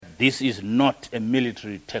This is not a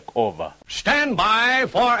military takeover. Stand by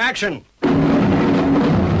for action. Greenville,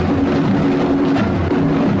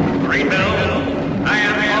 I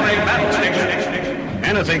am on a battle station.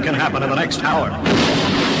 Anything can happen in the next hour.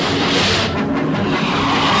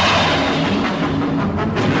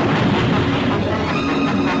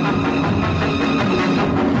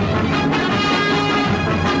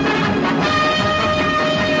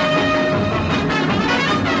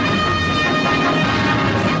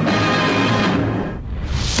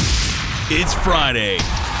 It's Friday,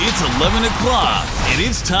 it's 11 o'clock, and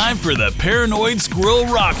it's time for the Paranoid Squirrel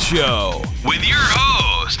Rock Show with your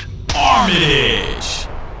host, Armitage.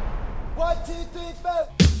 1, 2, 3, 4.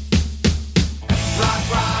 Rock,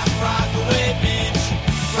 rock, rock away, beach.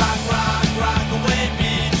 Rock, rock, rock away,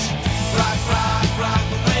 beach. Rock, rock, rock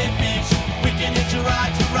away, beach. We can hit you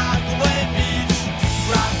right to rock away, beach.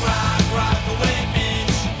 Rock, rock, rock away,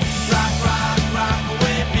 beach. Rock, rock, rock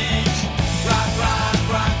away, beach. Rock, rock,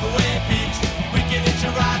 rock away, beach. We can hit you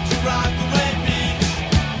right to rock away, beach.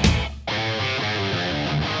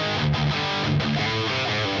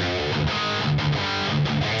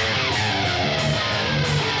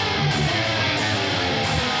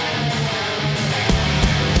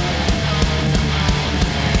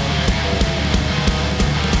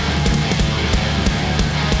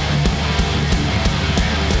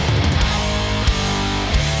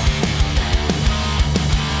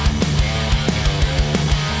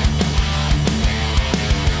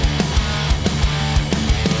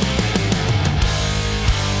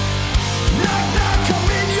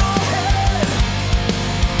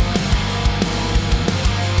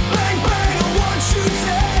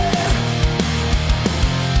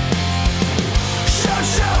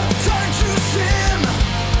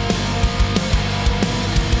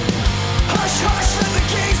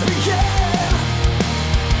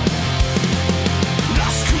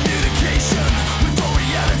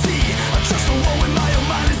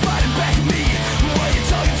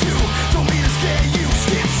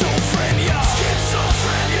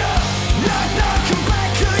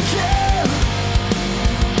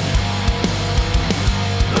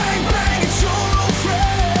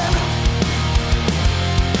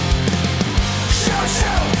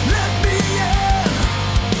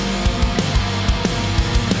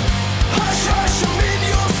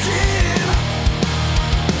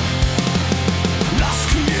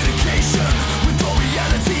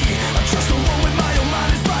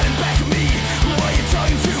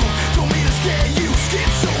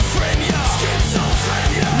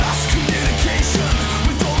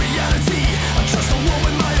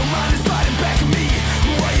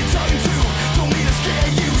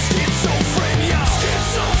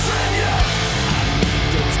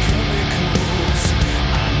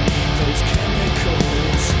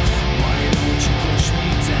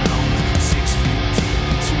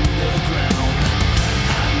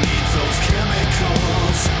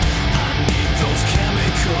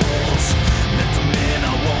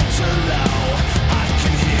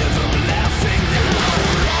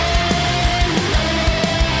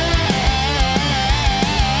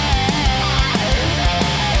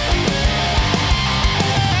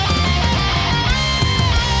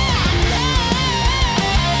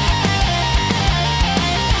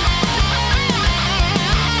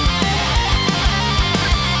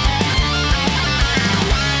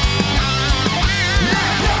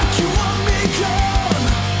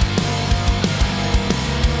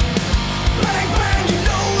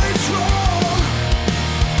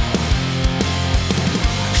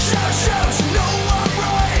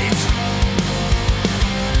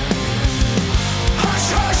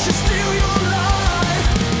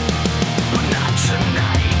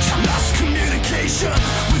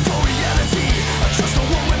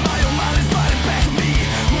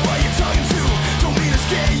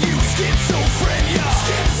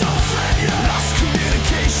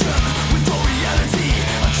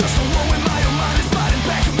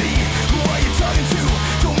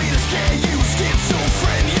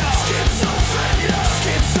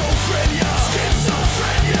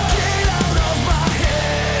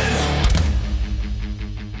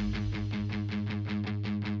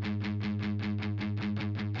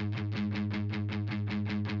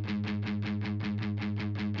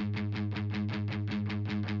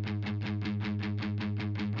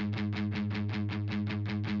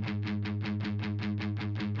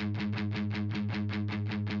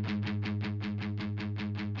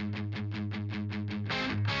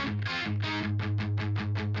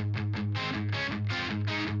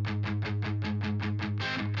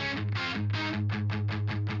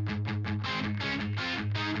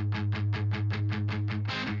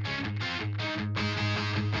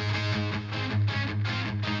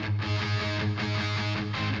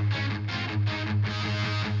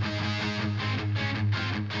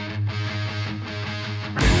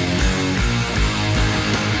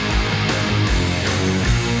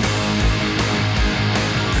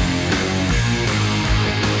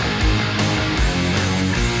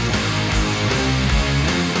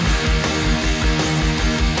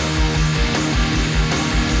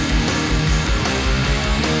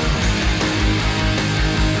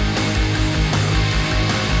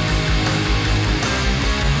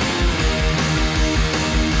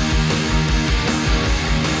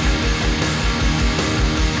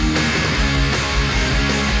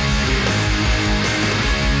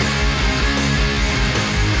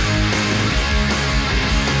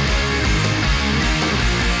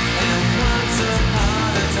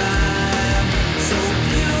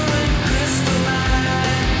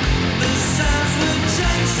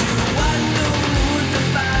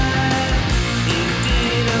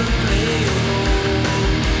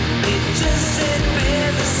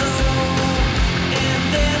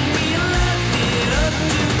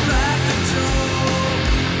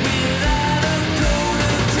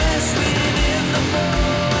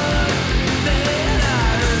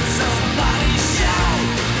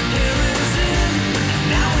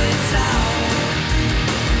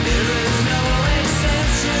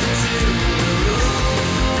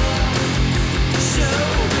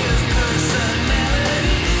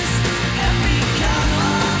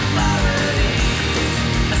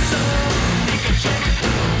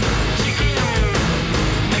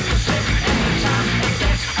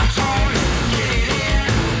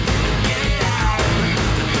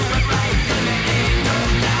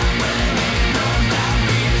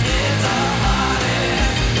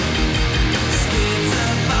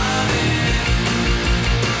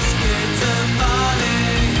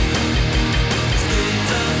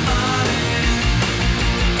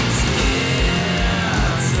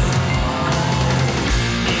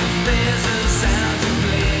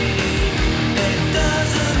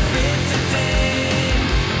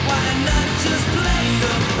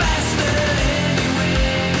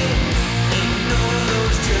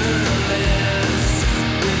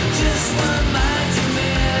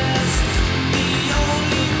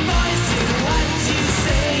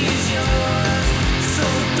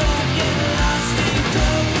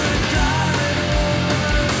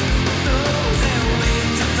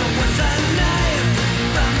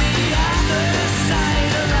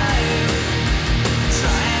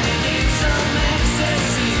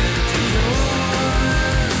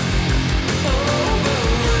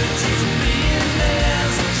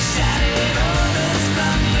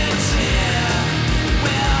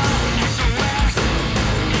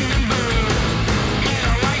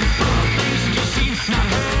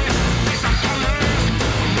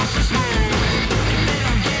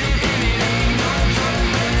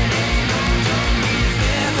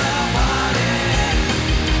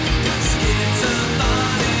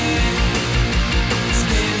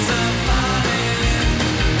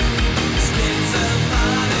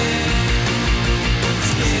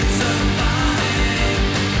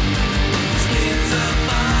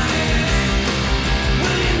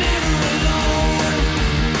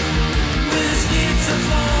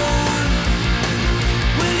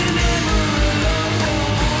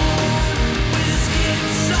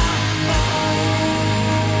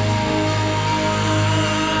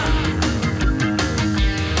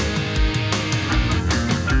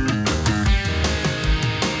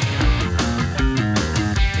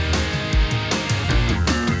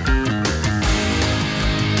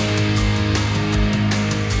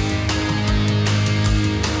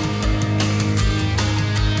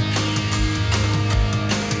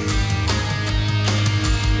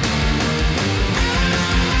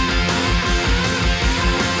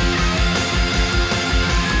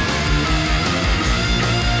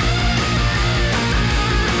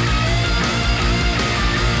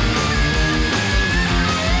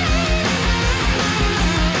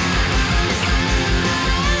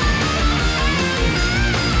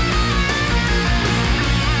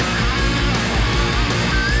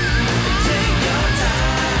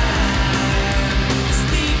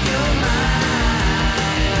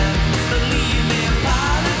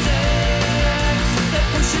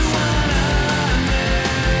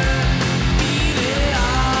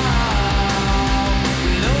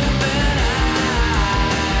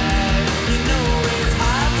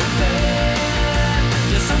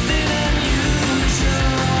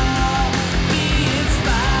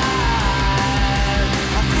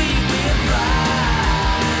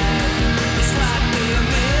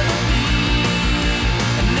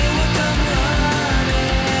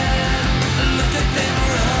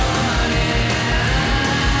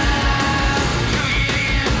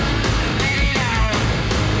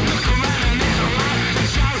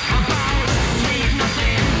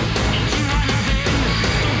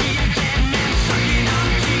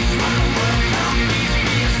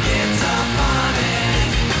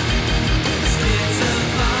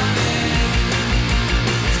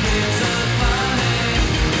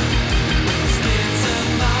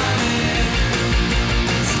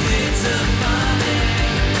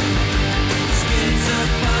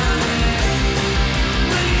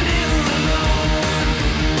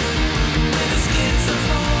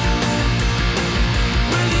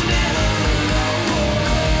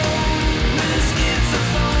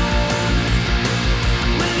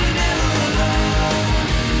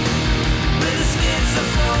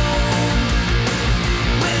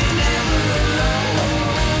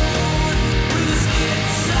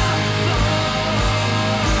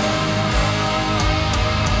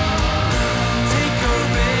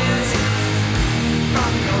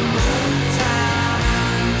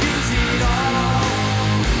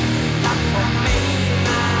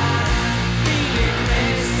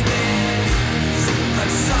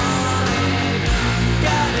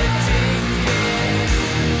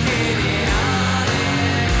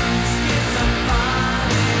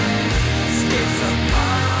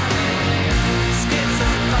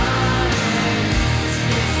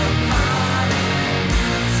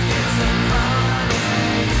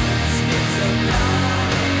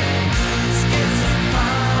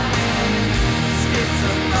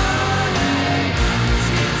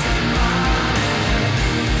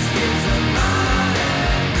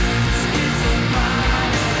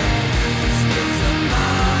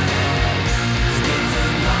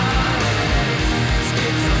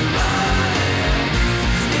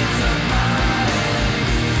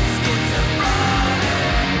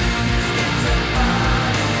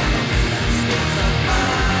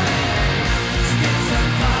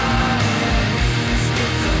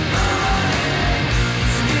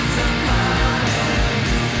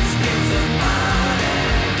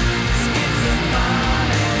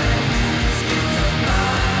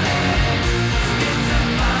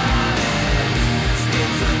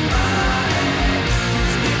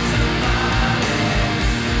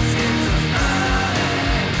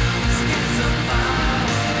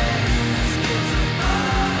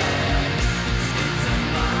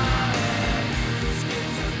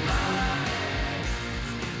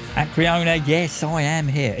 Creona, yes, I am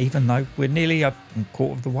here, even though we're nearly a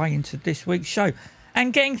quarter of the way into this week's show.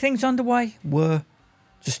 And getting things underway were,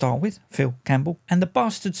 to start with, Phil Campbell and the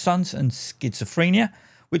Bastard Sons and Schizophrenia,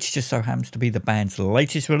 which just so happens to be the band's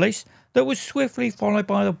latest release, that was swiftly followed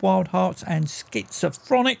by the Wild Hearts and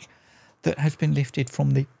Schizophrenic, that has been lifted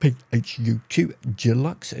from the PHUQ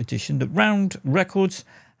Deluxe edition that Round Records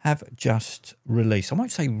have just released. I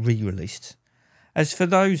won't say re-released. As for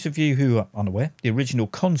those of you who are unaware, the original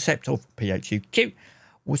concept of PHUQ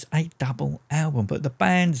was a double album, but the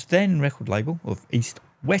band's then record label of East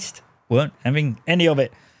West weren't having any of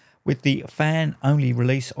it, with the fan-only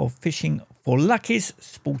release of Fishing for Luckies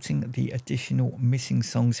sporting the additional missing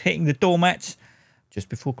songs hitting the doormats just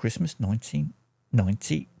before Christmas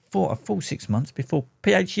 1994, a full 6 months before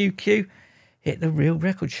PHUQ hit the real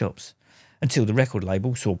record shops, until the record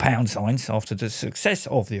label saw pound signs after the success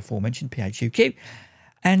of the aforementioned PHUQ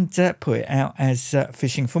and put it out as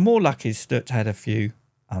Fishing for More Luckies, that had a few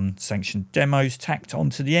unsanctioned demos tacked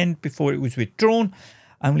onto the end before it was withdrawn,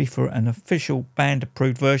 only for an official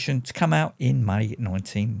band-approved version to come out in May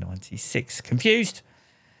 1996. Confused?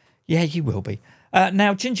 Yeah, you will be.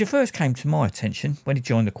 Now, Ginger first came to my attention when he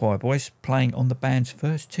joined the Choir Boys, playing on the band's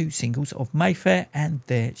first two singles of Mayfair and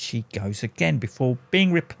There She Goes Again, before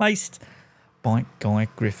being replaced by Guy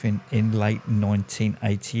Griffin in late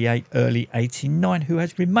 1988, early 89, who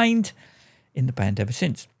has remained in the band ever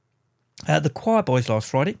since. The Choir Boys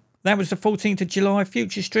last Friday, that was the 14th of July,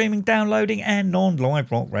 future streaming, downloading and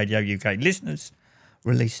non-live rock radio UK listeners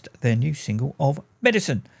released their new single of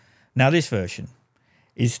Medicine. Now this version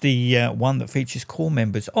is the one that features core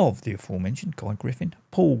members of the aforementioned Guy Griffin,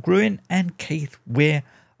 Paul Gruen and Keith Weir,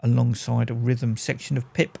 alongside a rhythm section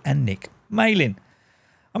of Pip and Nick Malin.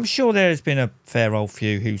 I'm sure there has been a fair old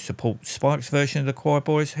few who support Spike's version of the Choir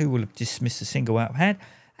Boys who will have dismissed the single out of hand,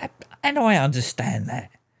 and I understand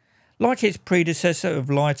that. Like its predecessor of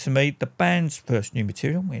Lie to Me, the band's first new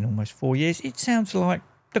material in almost 4 years, it sounds like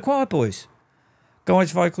the Choir Boys.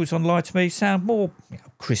 Guy's vocals on Lie to Me sound more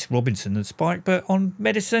Chris Robinson than Spike, but on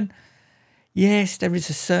Medicine, yes, there is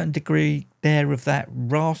a certain degree there of that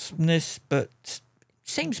raspness, but it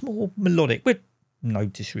seems more melodic, with no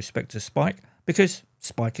disrespect to Spike, because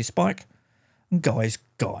Spike is Spike and Guy is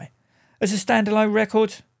Guy. As a standalone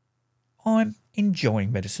record, I'm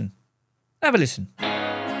enjoying Medicine. Have a listen.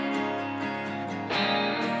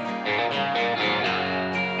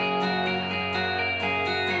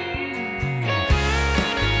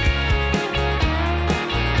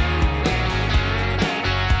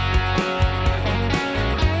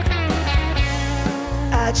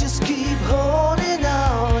 I just keep holding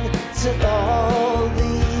on to all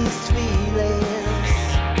these feelings.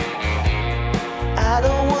 I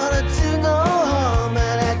don't wanna do no harm,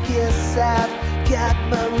 and I guess I've got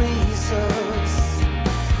my reasons.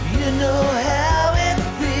 You know how it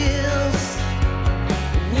feels,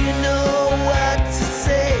 you know what to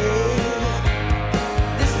say.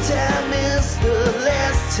 This time is the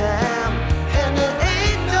last time, and there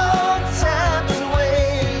ain't no time to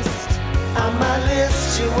waste. On my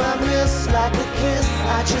list, you I miss like a kiss.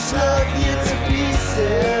 I just love you to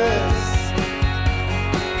pieces.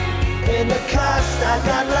 In the cost, I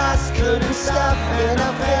got lost, couldn't stop, and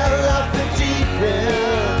I fell off the deep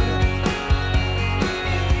end.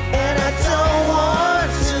 And I don't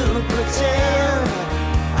want to pretend.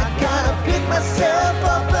 I gotta pick myself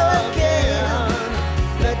up again.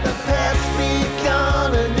 Let the past be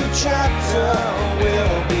gone, a new chapter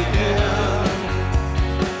will begin.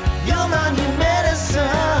 You're my new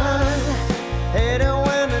medicine. Hate it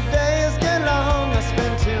when the days get long. I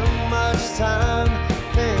spend too much time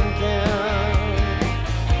thinking.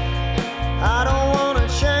 I don't wanna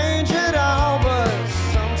change it all, but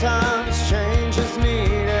sometimes change is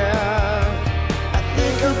needed. I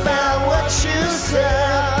think about what you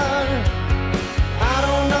said. I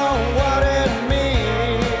don't know what it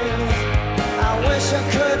means. I wish I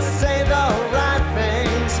could say the right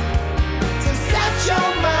things to set your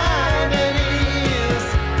mind at ease.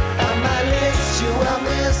 On my list, you I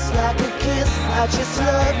miss like a kiss. I just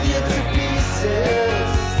love you to pieces.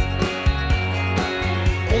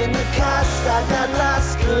 In the cost, I got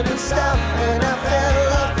lost, couldn't stop, and I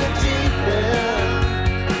fell off the deep end.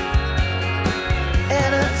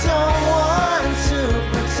 And I don't want to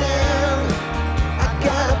pretend. I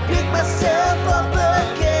gotta pick myself up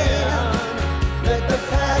again. Let the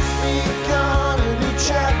past be gone, a new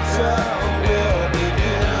chapter will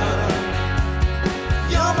begin.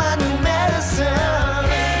 You're my new medicine.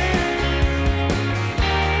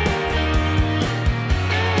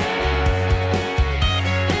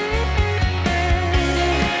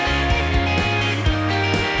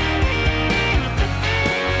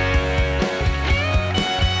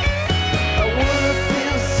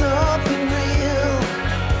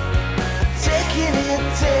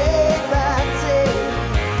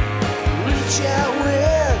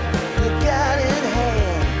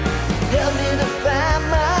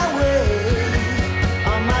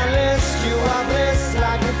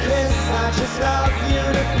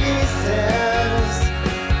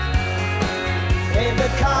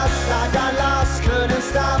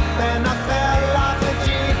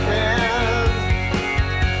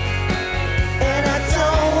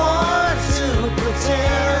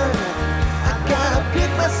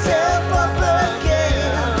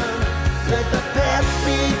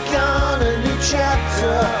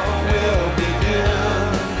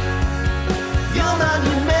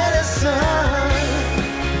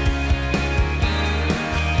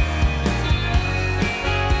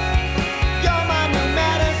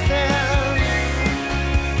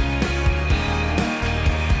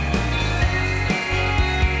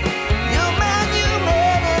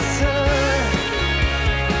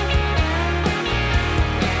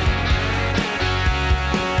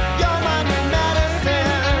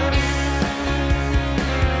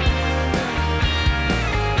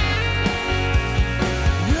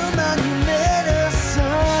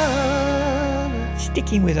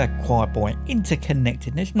 Sticking with a choir boy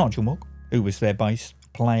interconnectedness, Nigel Mock, who was their bass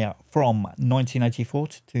player from 1984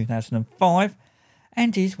 to 2005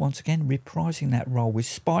 and is once again reprising that role with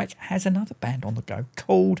Spike, has another band on the go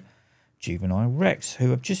called Juvenile Rex, who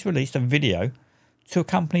have just released a video to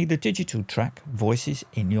accompany the digital track Voices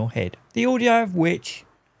in Your Head, the audio of which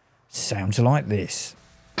sounds like this.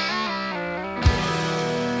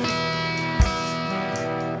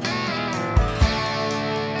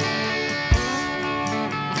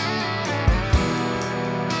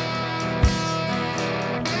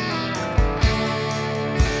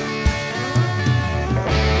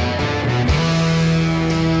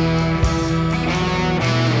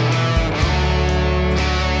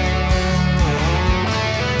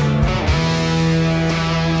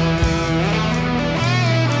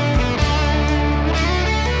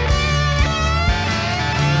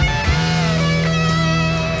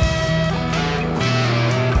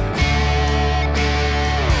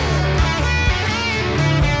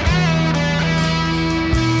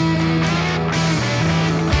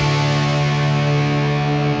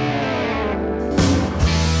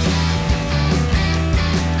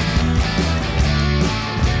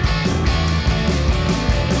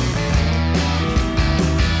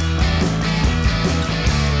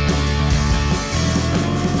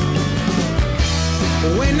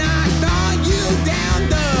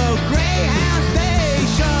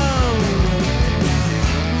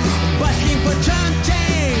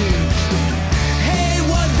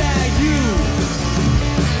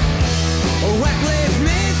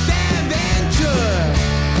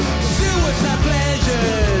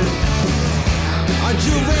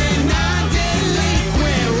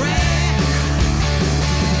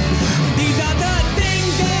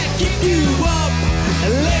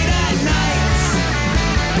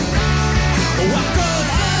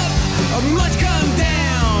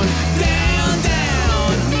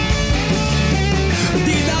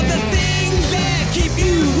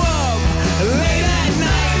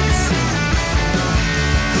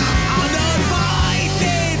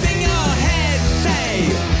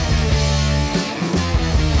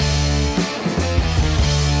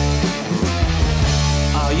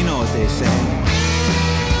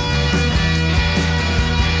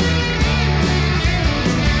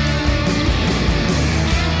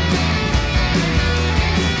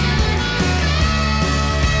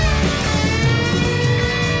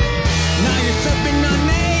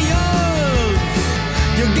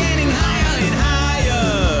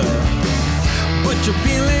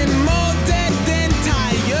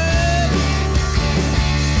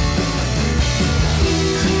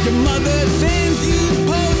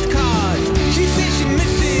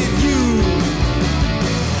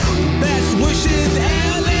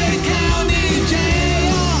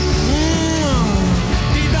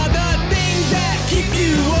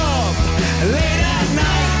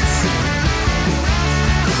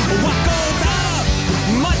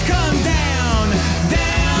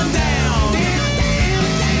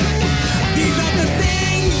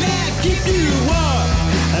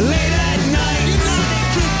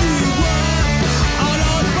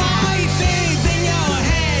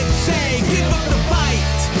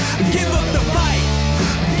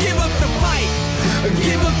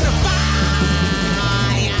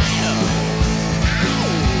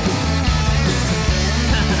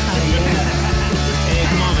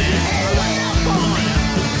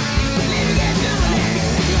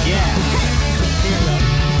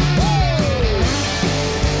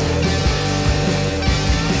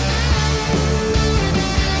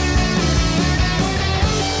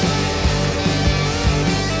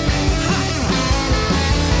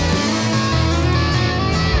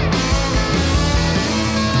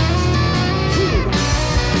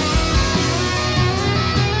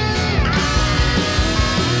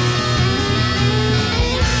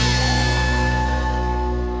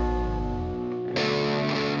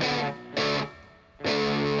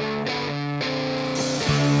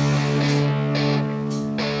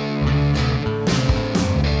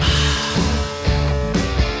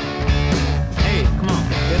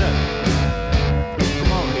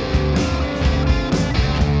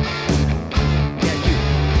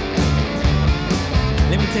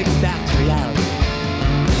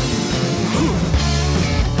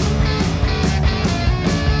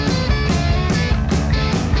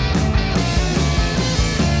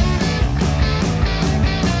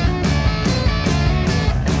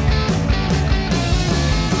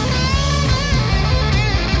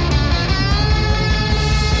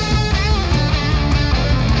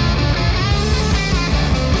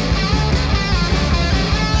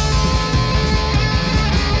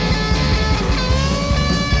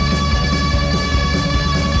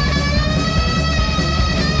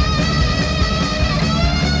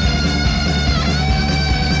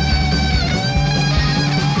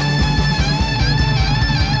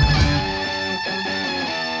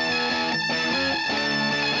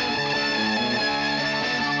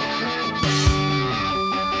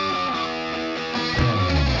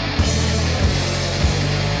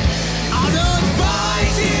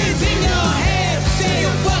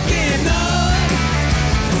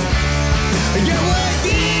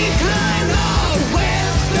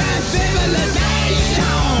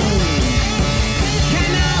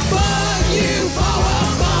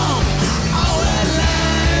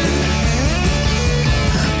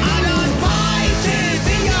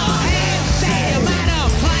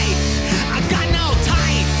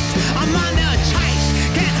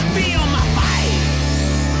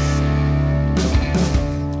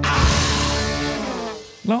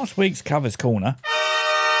 last week's Covers Corner.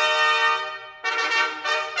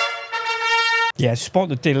 Yeah, spot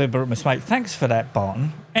the deliberate mistake. Thanks for that,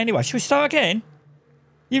 Barton. Anyway, shall we start again?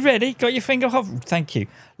 You ready? Got your finger off? Thank you.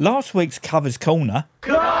 Last week's Covers Corner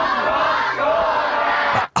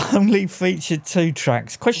only featured 2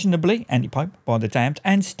 tracks, questionably Anti-Pope by The Damned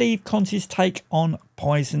and Steve Conce's take on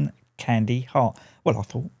Poison Candy Heart. Well, I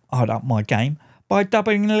thought I'd up my game by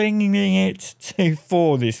doubling it to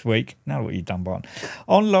 4 this week. Now what you've done, Barton.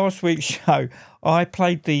 On last week's show, I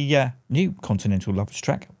played the new Continental Lovers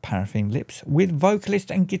track, Paraffin Lips, with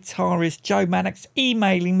vocalist and guitarist Joe Maddox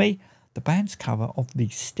emailing me the band's cover of the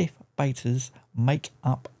Stiff Baiters' Make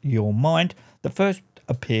Up Your Mind that first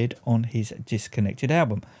appeared on his Disconnected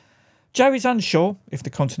album. Joe is unsure if the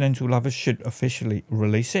Continental Lovers should officially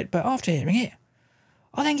release it, but after hearing it,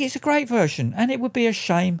 I think it's a great version, and it would be a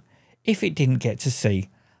shame if it didn't get to see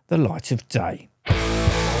the light of day.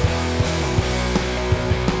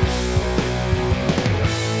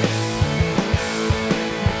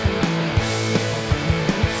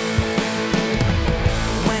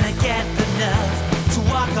 When I get the nerve to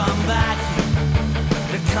walk on back,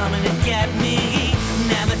 they're coming to get me.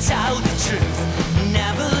 Never told the truth,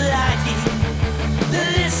 never lied. They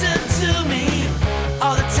listen to me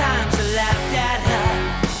all the times I laughed at her.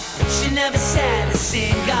 She never said a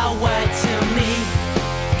single word to me,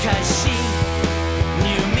 'cause she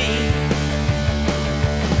knew me.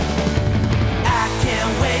 I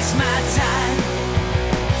can't waste my time.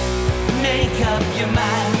 Make up your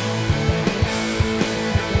mind.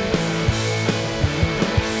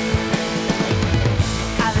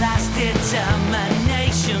 I lost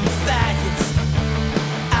determination fast.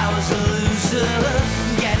 I was a loser,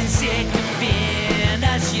 getting sick of fearing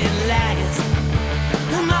that she'd last.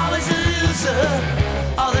 I'm always a loser,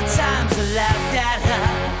 all the times I laughed at her.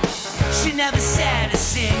 She never said a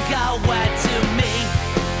single word to me,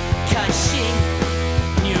 'cause she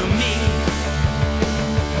knew me.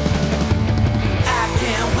 I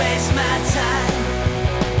can't waste my time.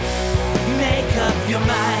 Make up your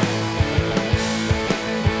mind.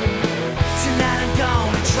 Tonight I'm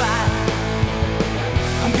gonna try.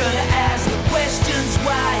 I'm gonna ask the questions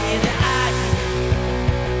why, and I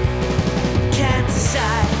can't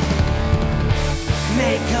decide.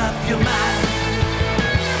 Make up your mind.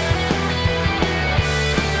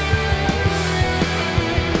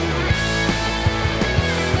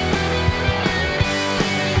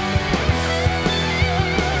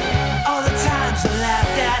 All the times I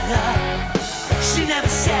laughed at her, she never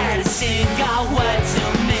said a single word to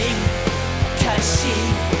me, 'cause she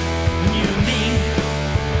knew me.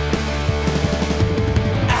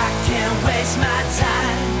 I can't waste my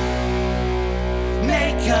time.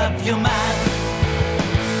 Make up your mind.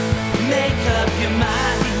 Make up your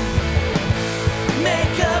mind.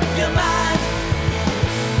 Make up your mind.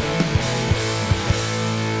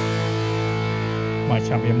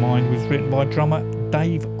 Make Up Your Mind was written by drummer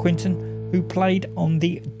Dave Quinton, who played on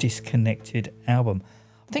the Disconnected album.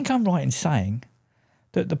 I think I'm right in saying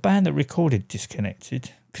that the band that recorded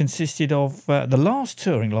Disconnected consisted of the last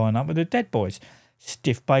touring lineup of the Dead Boys,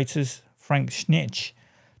 Stiff Baiters, Frank Schnitch,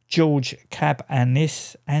 George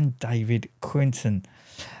Cabanis and David Quinton.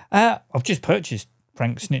 I've just purchased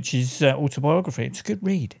Frank Snitch's autobiography. It's a good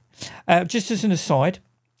read. Just as an aside,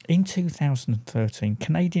 in 2013,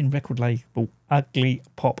 Canadian record label Ugly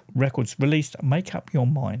Pop Records released Make Up Your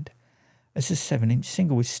Mind as a 7-inch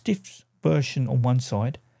single with Stiff's version on one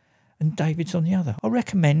side and David's on the other. I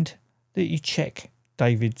recommend that you check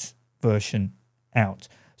David's version out.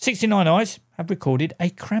 69 Eyes have recorded a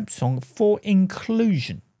Cramp song for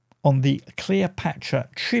inclusion on the Cleopatra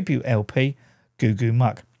tribute LP Goo Goo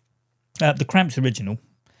Muck. The Cramps original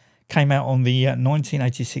came out on the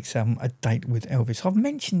 1986 album A Date with Elvis. I've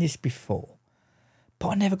mentioned this before, but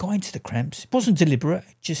I never got into the Cramps. It wasn't deliberate,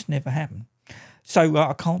 it just never happened. So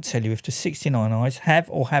I can't tell you if the 69 Eyes have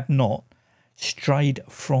or have not strayed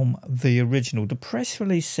from the original. The press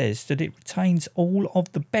release says that it retains all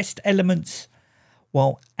of the best elements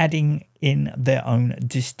while adding in their own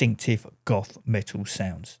distinctive goth metal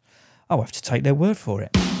sounds. I'll have to take their word for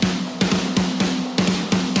it.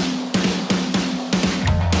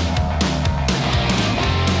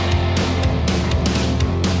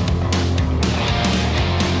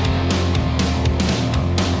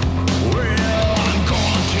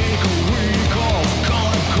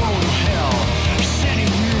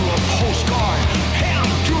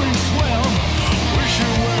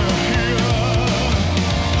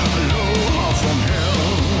 From hell.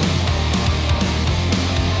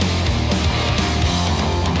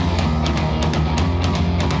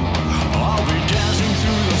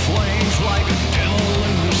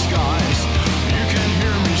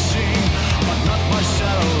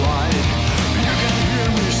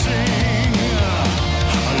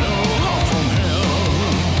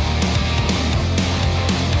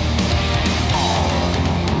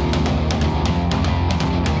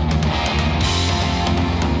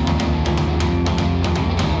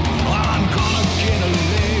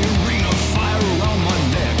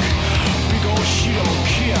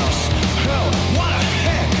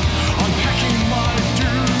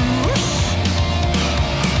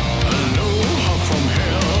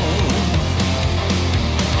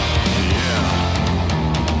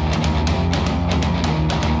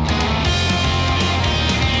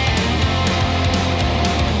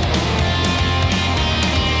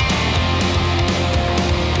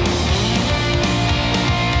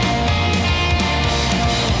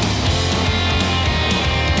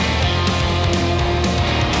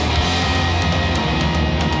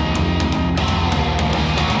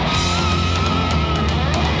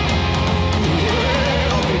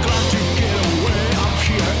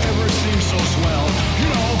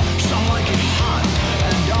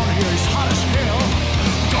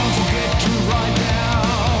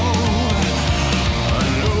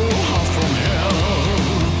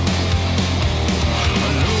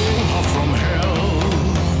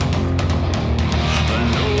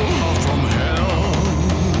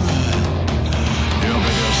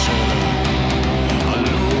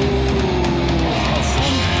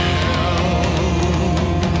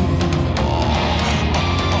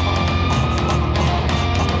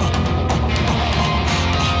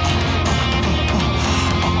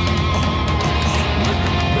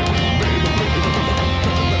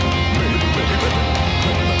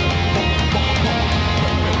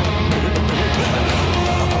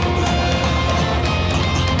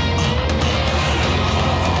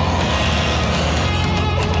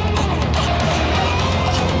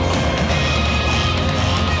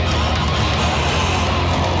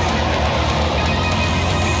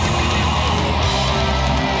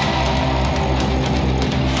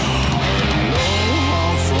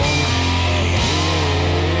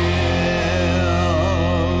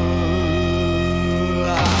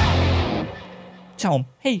 Tom,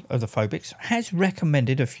 he of the Phobics, has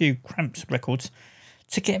recommended a few Cramps records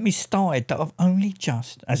to get me started that I've only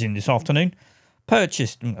just, as in this afternoon,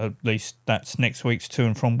 purchased. At least that's next week's to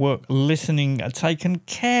and from work listening taken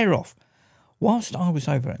care of. Whilst I was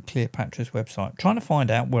over at Cleopatra's website trying to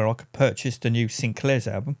find out where I could purchase the new Sinclair's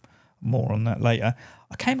album, more on that later,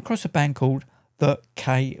 I came across a band called the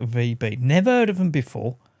KVB. Never heard of them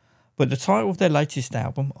before, but the title of their latest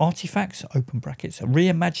album, Artifacts, open brackets,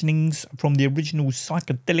 reimaginings from the original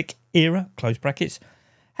psychedelic era, close brackets,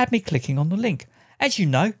 had me clicking on the link. As you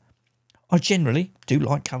know, I generally do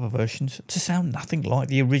like cover versions to sound nothing like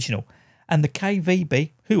the original, and the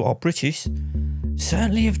KVB, who are British,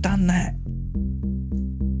 certainly have done that.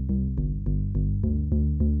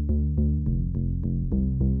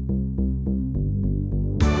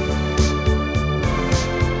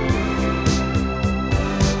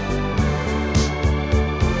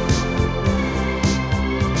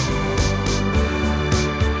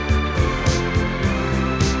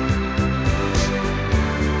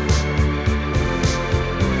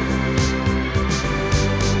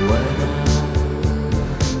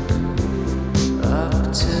 Up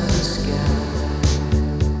to the sky.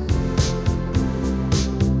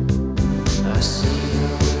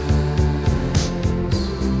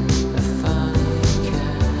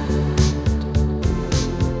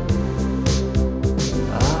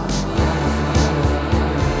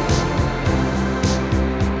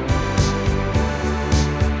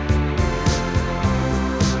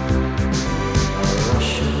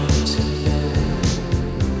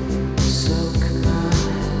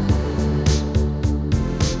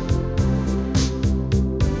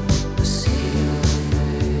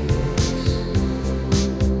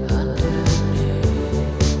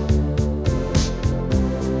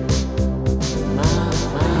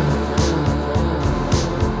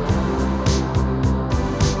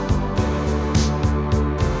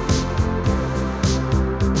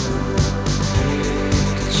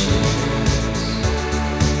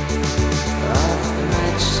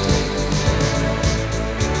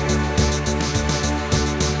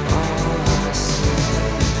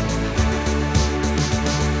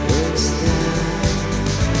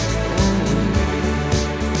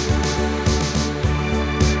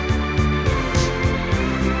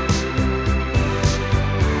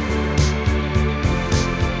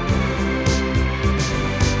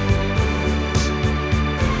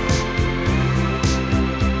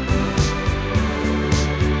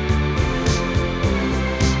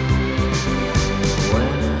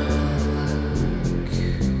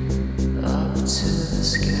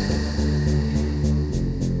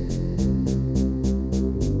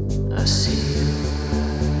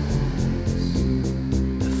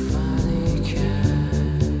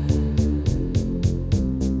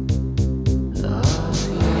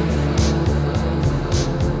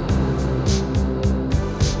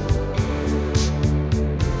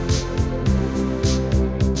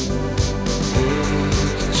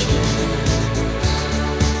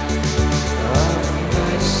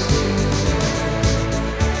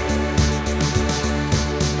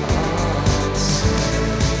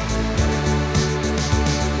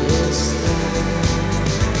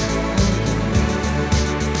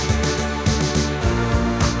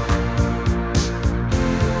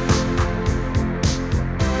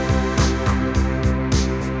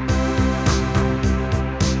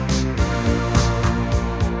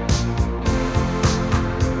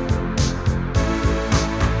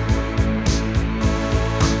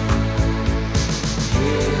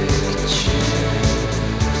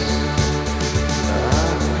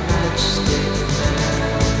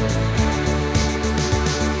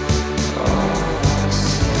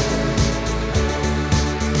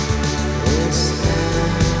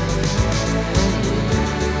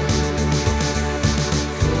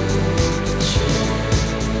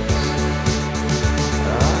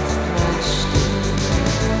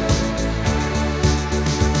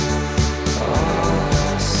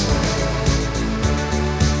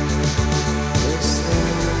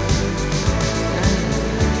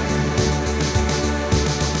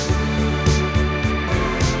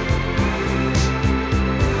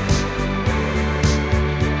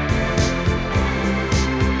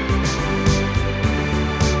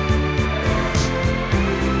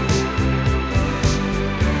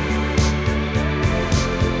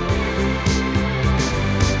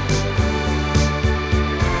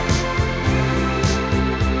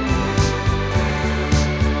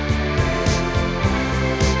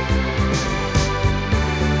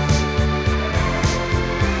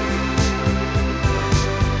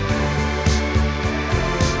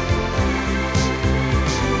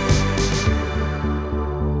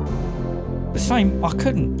 shame I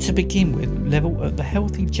couldn't, to begin with, level at the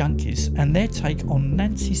Healthy Junkies and their take on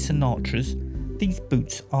Nancy Sinatra's "These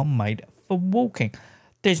Boots Are Made for Walking."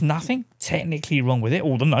 There's nothing technically wrong with it.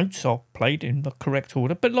 All the notes are played in the correct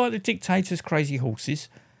order, but like the Dictator's Crazy Horses,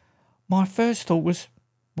 my first thought was,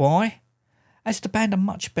 why? As the band are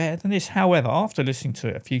much better than this. However, after listening to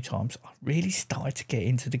it a few times, I really started to get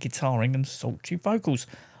into the guitaring and sultry vocals.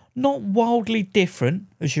 Not wildly different,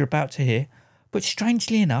 as you're about to hear, but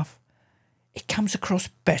strangely enough, it comes across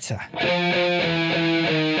better.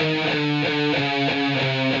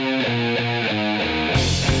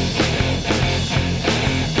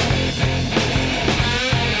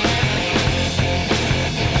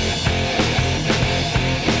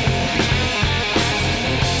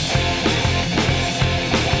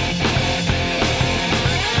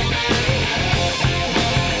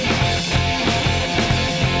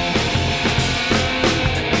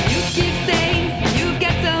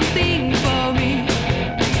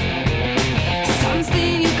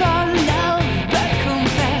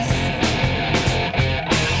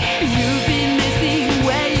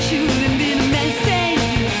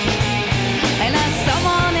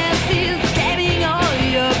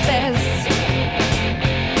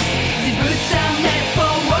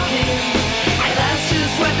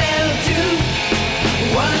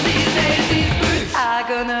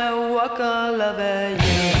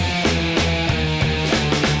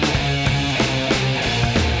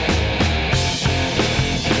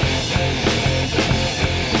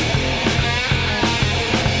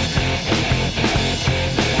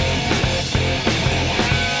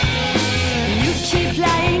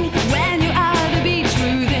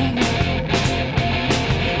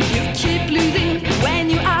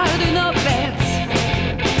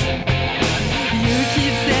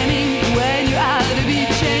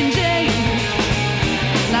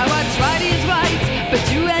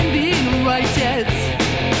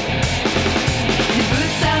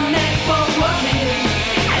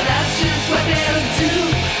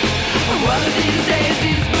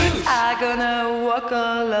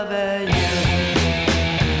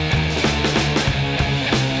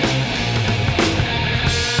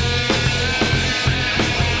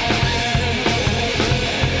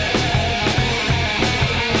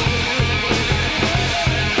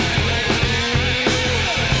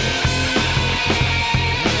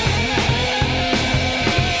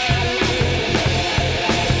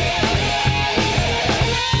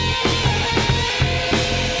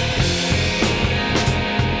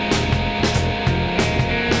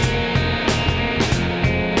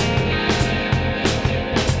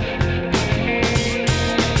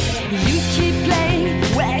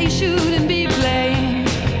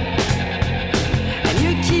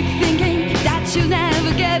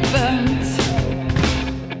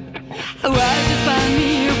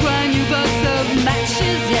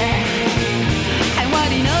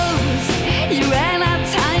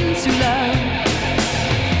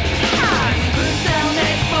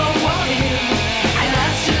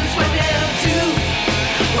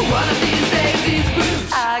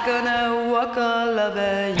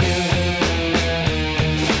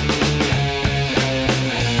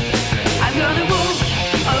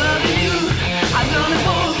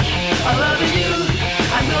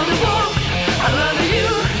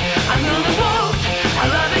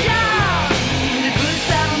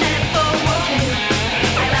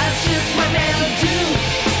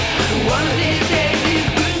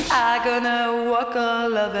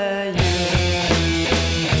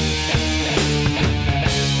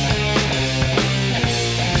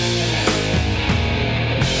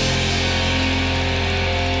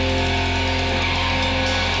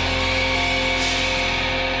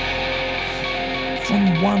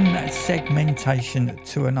 Segmentation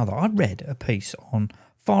to another. I read a piece on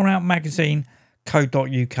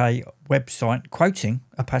faroutmagazine.co.uk website quoting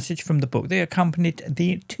a passage from the book that accompanied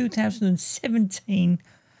the 2017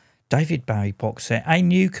 David Bowie box set, A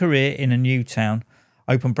New Career in a New Town,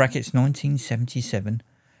 open brackets 1977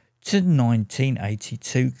 to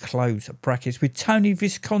 1982, close brackets, with Tony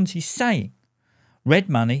Visconti saying, "Red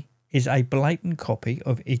Money is a blatant copy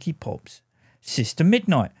of Iggy Pop's Sister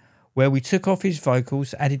Midnight, where we took off his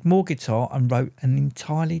vocals, added more guitar and wrote an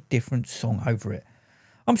entirely different song over it.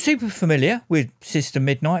 I'm super familiar with Sister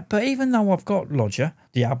Midnight, but even though I've got Lodger,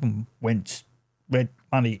 the album whence Red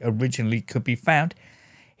Money originally could be found,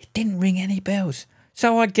 it didn't ring any bells.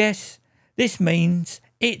 So I guess this means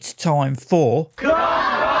it's time for...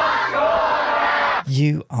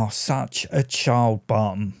 You Are Such a Child,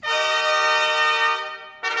 Barton."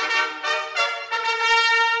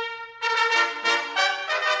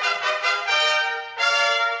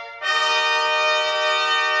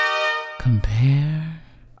 Compare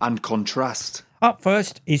and contrast. Up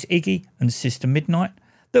first is Iggy and Sister Midnight,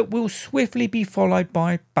 that will swiftly be followed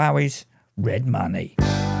by Bowie's Red Money.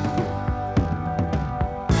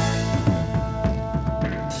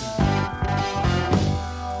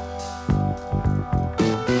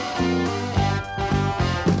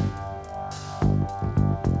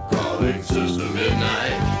 Calling Sister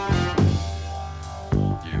Midnight.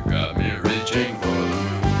 You got me reaching for the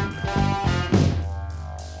moon.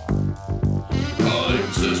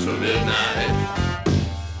 Calling Sister Midnight.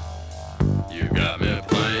 You got me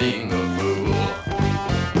playing a fool.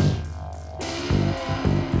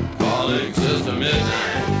 Calling Sister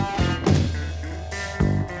Midnight.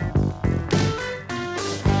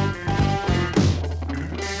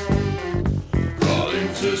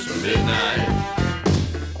 Calling Sister Midnight.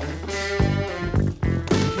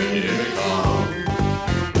 Can you hear me call?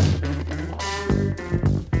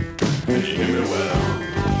 Can you hear me well?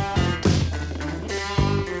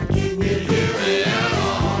 Can you hear me at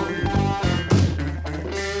all?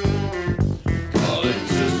 Calling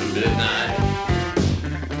Sister Midnight.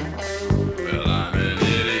 Well, I'm an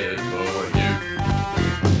idiot for you.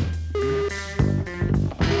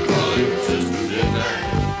 Calling Sister Midnight.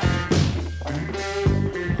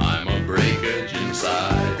 I'm a breakage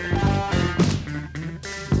inside.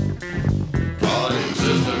 Calling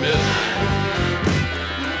Sister Midnight.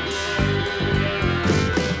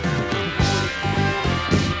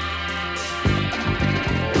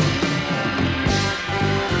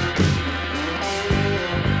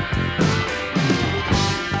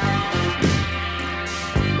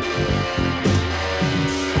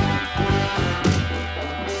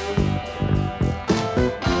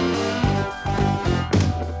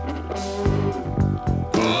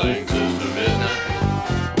 Calling Sister Midnight.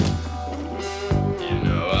 You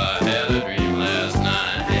know I had a dream last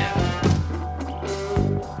night.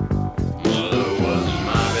 Mother was in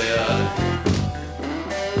my bed,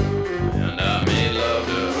 and I made love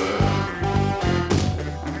to her.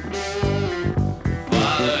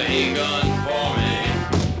 Father, he gunned for me,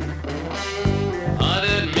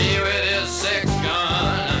 hunted me with his sex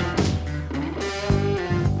gun.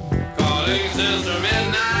 Calling Sister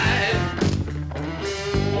Midnight.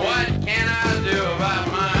 What can I do about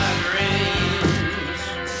my dreams?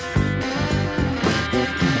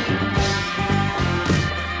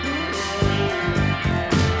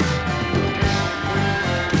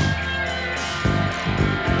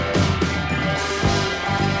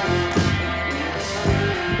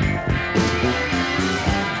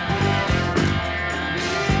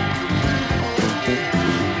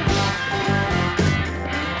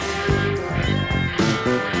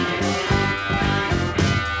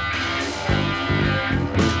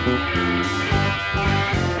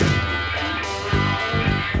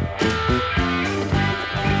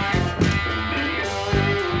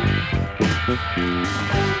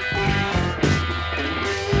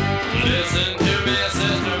 Listen to me,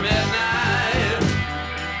 Sister Midnight.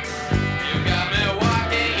 You got me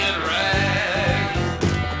walking in rags.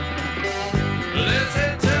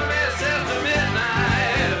 Listen to me, Sister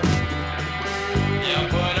Midnight. You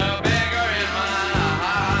put a beggar in my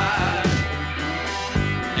heart.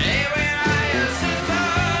 Hey, where are you, Sister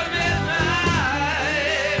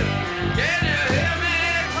Midnight? Can you hear me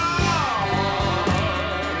call?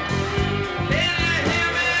 Can you hear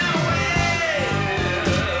me wail?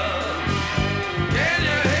 Can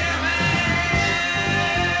you hear me?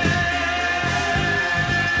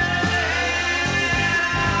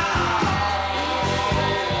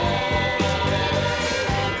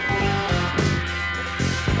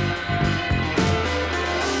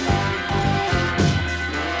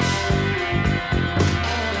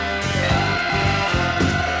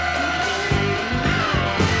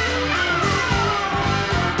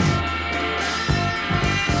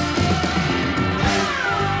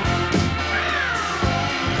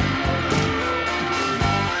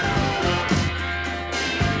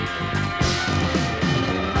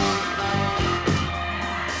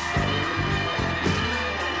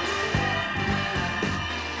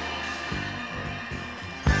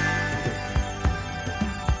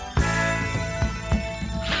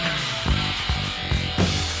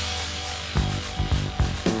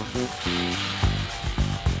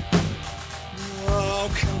 Oh,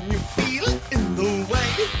 can you feel it in the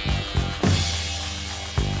way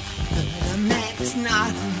that a man's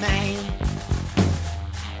not a man?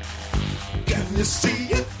 Can you see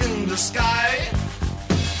it in the sky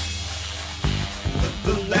that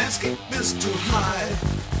the landscape is too high?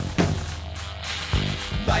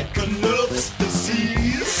 Like a nervous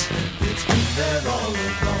disease, it's been there all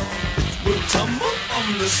along. It will tumble from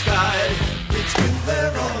the sky. It's been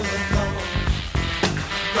there all along.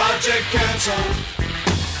 Project cancelled.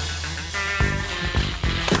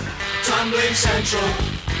 Tumbling Central.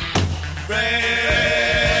 Red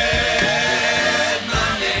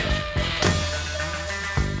money.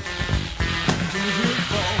 Can you hear it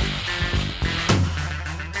fall?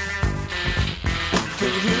 Can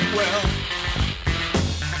you hear it well?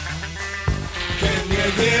 Can you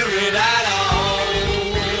hear it at all?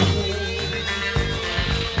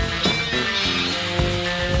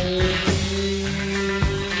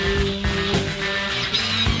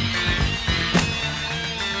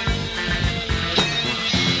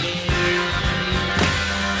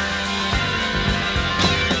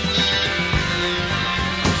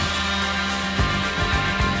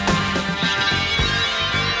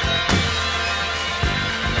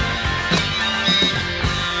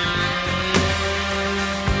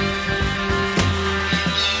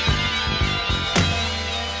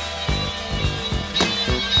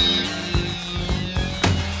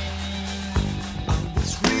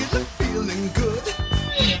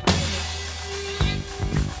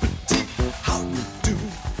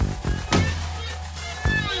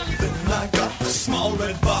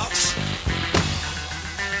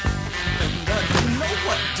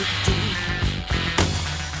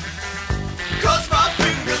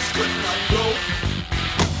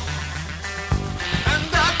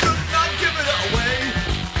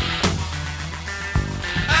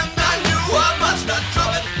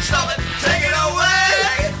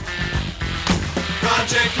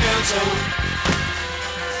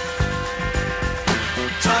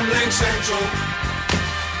 Tumbling Central.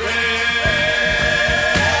 Red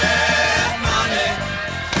money.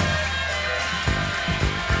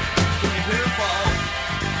 Can you hear it fall?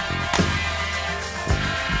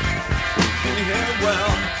 Can you hear it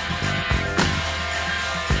well?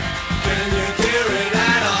 Can you hear it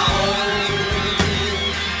at all?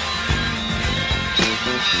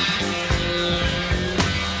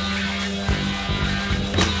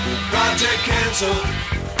 Project cancelled.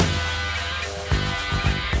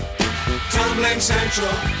 Tumbling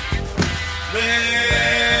Central. Red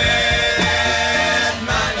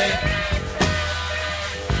money.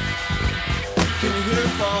 Can you hear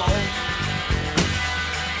it fall?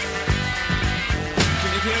 Can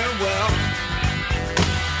you hear it well?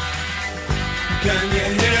 Can you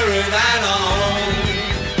hear it at all?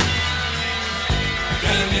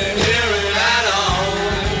 Can you hear it at all?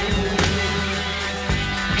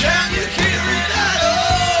 Can you hear it at all?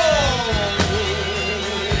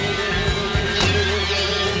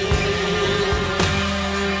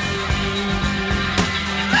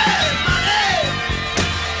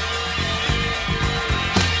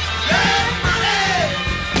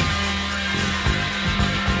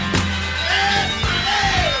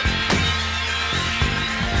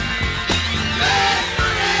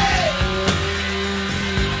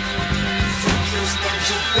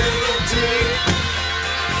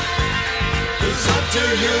 To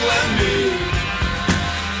you and me.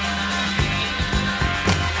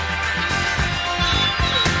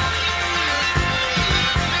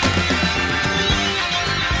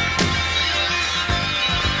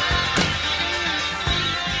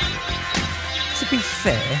 To be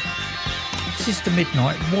fair, Sister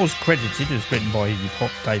Midnight was credited as written by Iggy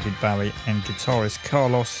Pop, David Bowie and guitarist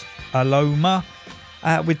Carlos Aloma,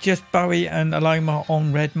 with just Bowie and Aloma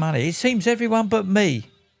on Red Money. It seems everyone but me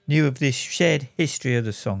knew of this shared history of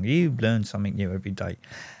the song. You learn something new every day.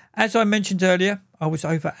 As I mentioned earlier, I was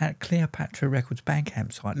over at Cleopatra Records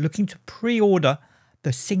Bandcamp site looking to pre-order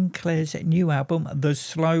the Sinclair's new album, The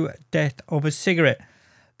Slow Death of a Cigarette,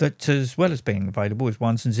 that, as well as being available as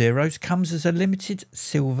ones and zeros, comes as a limited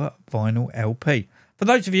silver vinyl LP. For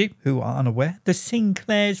those of you who are unaware, the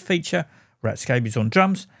Sinclairs feature Rat Scabies on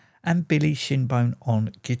drums and Billy Shinbone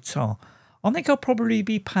on guitar. I think I'll probably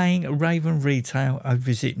be paying Raven Retail a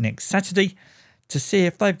visit next Saturday to see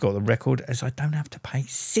if they've got the record, as I don't have to pay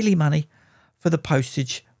silly money for the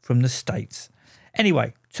postage from the States.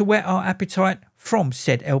 Anyway, to whet our appetite from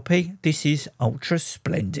said LP, this is Ultra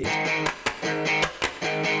Splendid.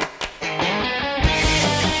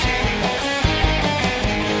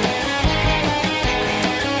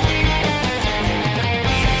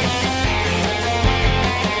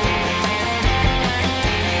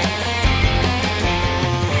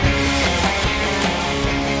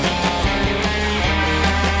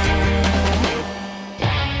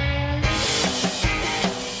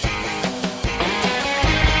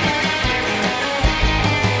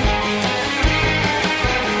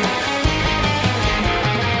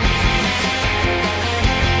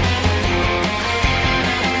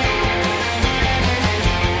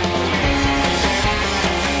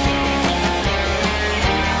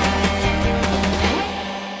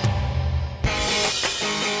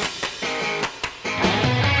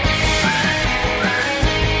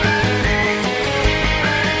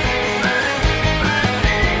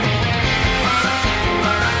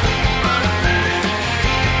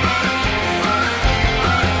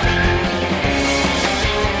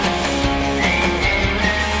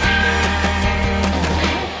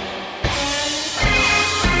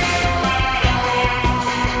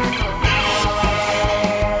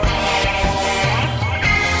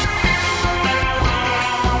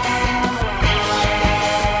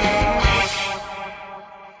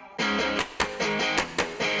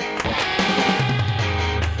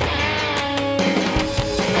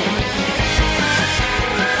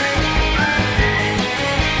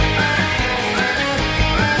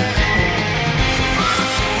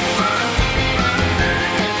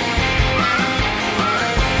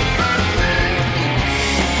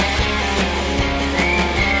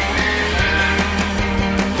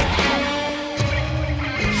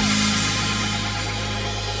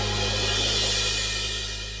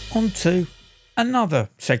 on to another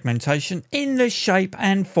segmentation in the shape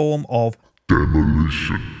and form of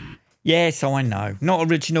Demolition. Yes, I know, not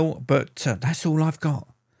original, but that's all I've got.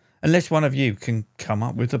 Unless one of you can come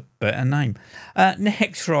up with a better name.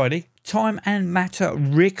 Next Friday, Time and Matter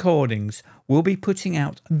Recordings will be putting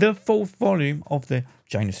out the 4th volume of the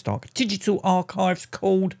Jana Stark digital archives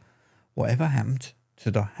called Whatever Happened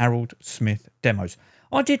to the Harold Smith Demos.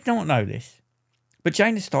 I did not know this, but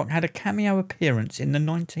Jana Stark had a cameo appearance in the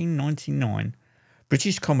 1999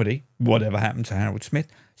 British comedy Whatever Happened to Harold Smith,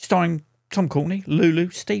 starring Tom Courtenay, Lulu,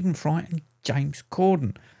 Stephen Fry and James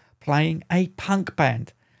Corden, playing a punk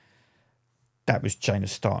band. That was Jana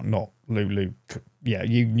Stark, not Lulu. Yeah,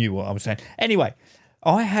 you knew what I was saying. Anyway,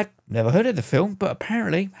 I had never heard of the film, but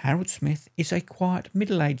apparently Harold Smith is a quiet,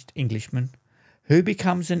 middle-aged Englishman who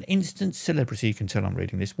becomes an instant celebrity, you can tell I'm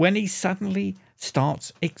reading this, when he suddenly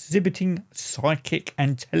starts exhibiting psychic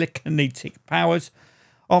and telekinetic powers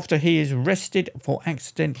after he is arrested for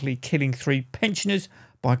accidentally killing 3 pensioners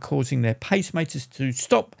by causing their pacemakers to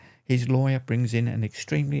stop. His lawyer brings in an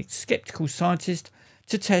extremely sceptical scientist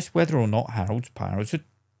to test whether or not Harold's powers are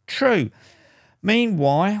true.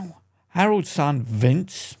 Meanwhile, Harold's son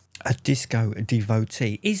Vince, a disco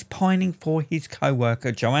devotee, is pining for his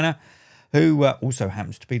co-worker Joanna, who also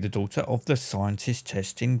happens to be the daughter of the scientist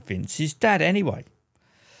testing Vince's dad. Anyway,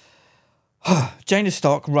 Jana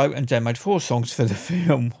Stark wrote and demoed 4 songs for the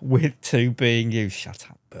film, with 2 being used. Shut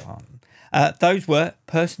up, Barton. Those were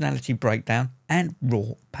Personality Breakdown and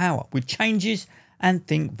Raw Power, with changes and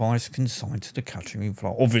think Vice consigned to the cutting room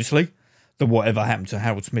floor. Obviously, the Whatever Happened to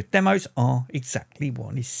Harold Smith demos are exactly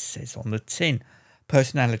what it says on the tin.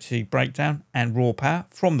 Personality Breakdown and Raw Power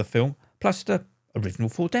from the film, plus the original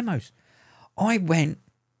 4 demos. I went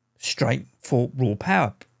straight for Raw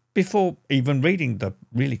Power before even reading the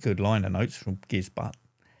really good liner notes from Gizbutt,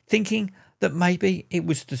 thinking that maybe it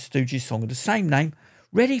was the Stooges song of the same name,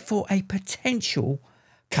 ready for a potential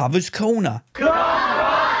Covers Corner.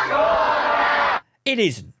 It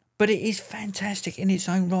isn't, but it is fantastic in its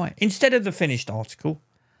own right. Instead of the finished article,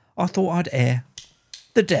 I thought I'd air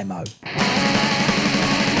the demo.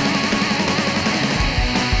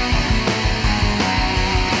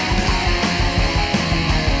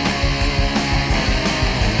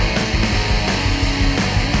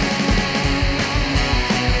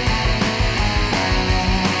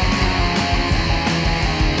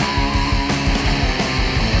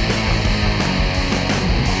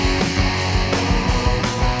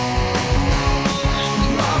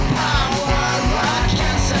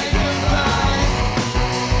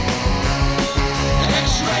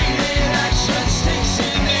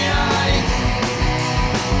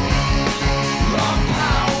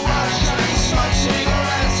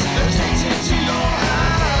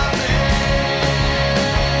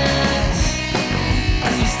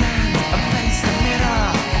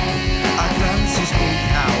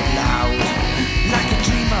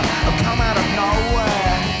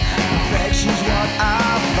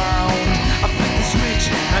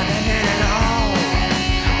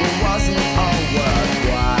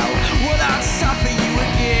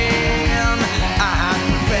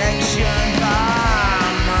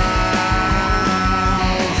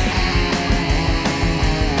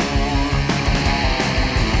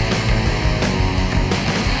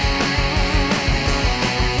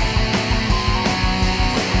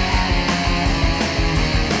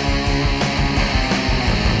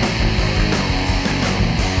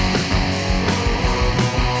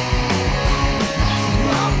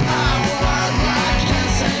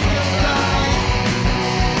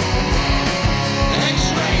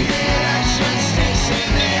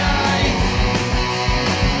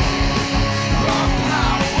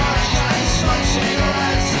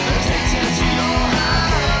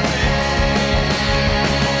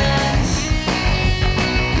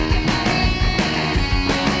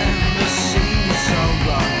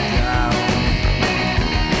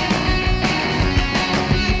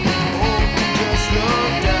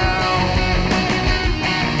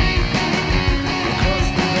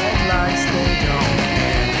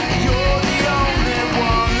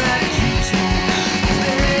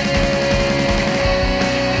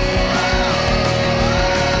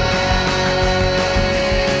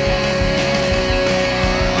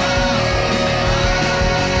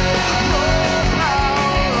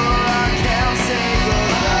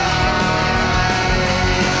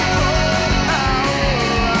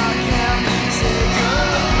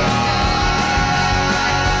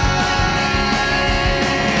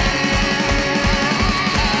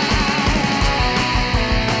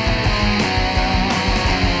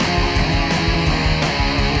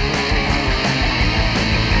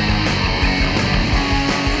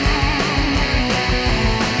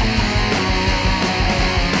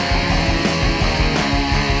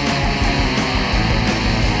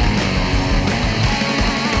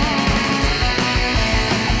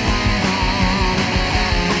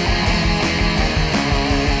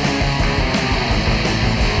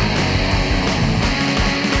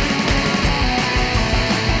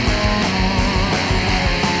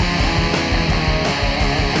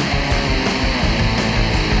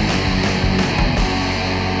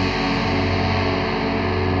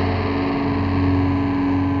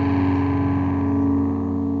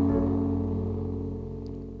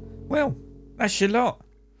 That's your lot.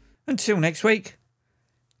 Until next week,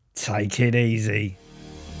 take it easy.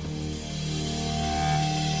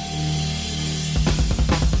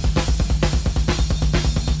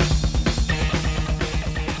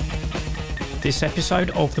 This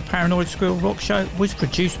episode of the Paranoid Squirrel Rock Show was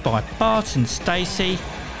produced by Bart and Stacey,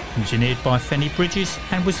 engineered by Fenny Bridges,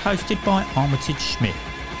 and was hosted by Armitage Schmidt,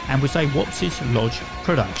 and was a Wops's Lodge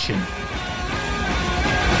production.